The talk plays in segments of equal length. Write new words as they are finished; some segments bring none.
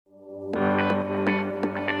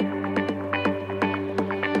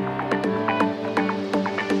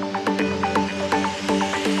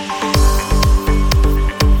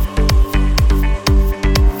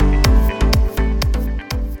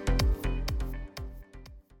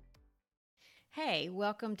Hey,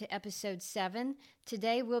 welcome to episode 7.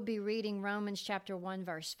 Today we'll be reading Romans chapter 1,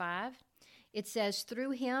 verse 5. It says,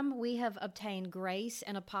 "Through him we have obtained grace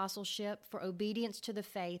and apostleship for obedience to the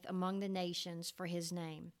faith among the nations for his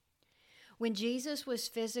name." When Jesus was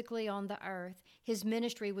physically on the earth, his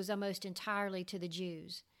ministry was almost entirely to the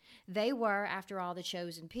Jews. They were, after all, the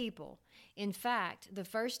chosen people. In fact, the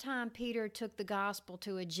first time Peter took the gospel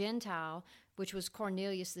to a Gentile, which was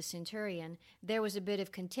Cornelius the centurion, there was a bit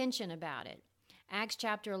of contention about it. Acts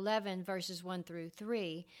chapter 11, verses 1 through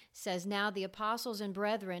 3 says, "Now the apostles and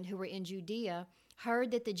brethren who were in Judea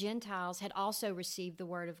heard that the Gentiles had also received the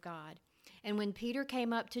word of God. And when Peter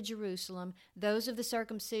came up to Jerusalem, those of the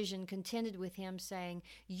circumcision contended with him, saying,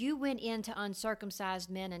 'You went in to uncircumcised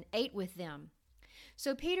men and ate with them.'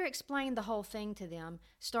 So Peter explained the whole thing to them,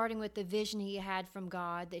 starting with the vision he had from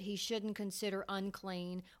God that he shouldn't consider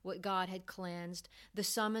unclean what God had cleansed, the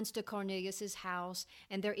summons to Cornelius' house,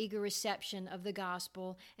 and their eager reception of the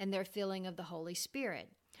gospel and their filling of the Holy Spirit.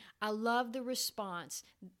 I love the response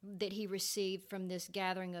that he received from this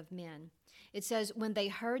gathering of men. It says, "When they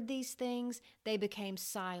heard these things, they became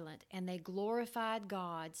silent, and they glorified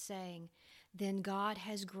God, saying, 'Then God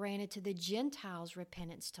has granted to the Gentiles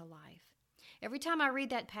repentance to life.'" Every time I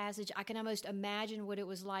read that passage, I can almost imagine what it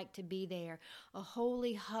was like to be there, a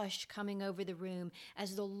holy hush coming over the room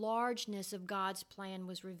as the largeness of God's plan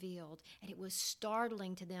was revealed, and it was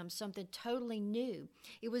startling to them, something totally new.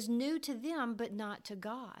 It was new to them, but not to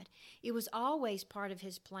God. It was always part of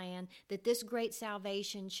his plan that this great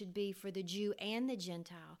salvation should be for the Jew and the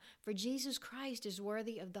Gentile, for Jesus Christ is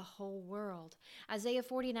worthy of the whole world. Isaiah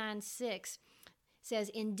 49:6 says,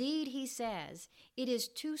 "Indeed," he says, "it is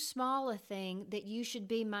too small a thing that you should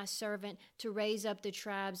be my servant to raise up the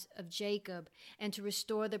tribes of Jacob and to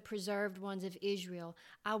restore the preserved ones of Israel.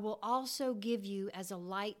 I will also give you as a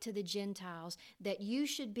light to the Gentiles, that you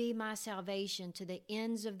should be my salvation to the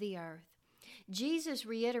ends of the earth." Jesus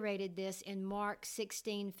reiterated this in Mark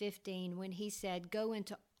 16:15 when he said, "Go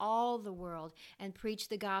into all the world and preach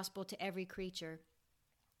the gospel to every creature."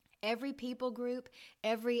 Every people group,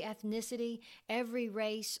 every ethnicity, every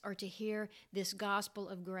race are to hear this gospel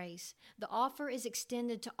of grace. The offer is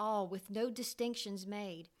extended to all with no distinctions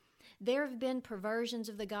made. There have been perversions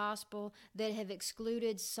of the gospel that have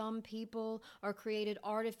excluded some people or created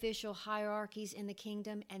artificial hierarchies in the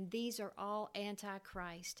kingdom, and these are all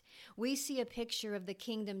anti-Christ. We see a picture of the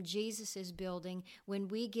kingdom Jesus is building when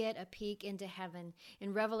we get a peek into heaven.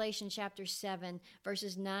 In Revelation chapter 7,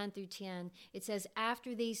 verses 9 through 10, it says,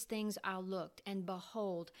 "After these things I looked, and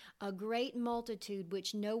behold, a great multitude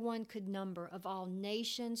which no one could number, of all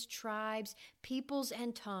nations, tribes, peoples,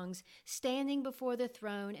 and tongues, standing before the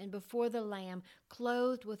throne and before the Lamb,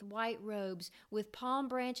 clothed with white robes, with palm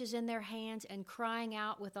branches in their hands, and crying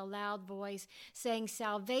out with a loud voice, saying,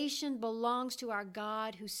 'Salvation belongs to our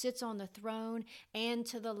God who sits on the throne and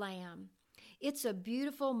to the Lamb.'" It's a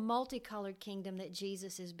beautiful, multicolored kingdom that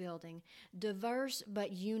Jesus is building, diverse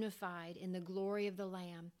but unified in the glory of the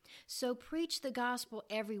Lamb. So preach the gospel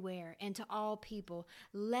everywhere and to all people.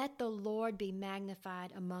 Let the Lord be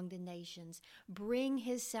magnified among the nations. Bring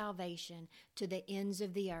his salvation to the ends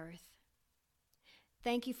of the earth.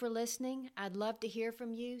 Thank you for listening. I'd love to hear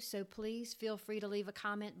from you, so please feel free to leave a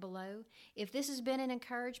comment below. If this has been an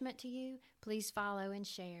encouragement to you, please follow and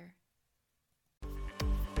share.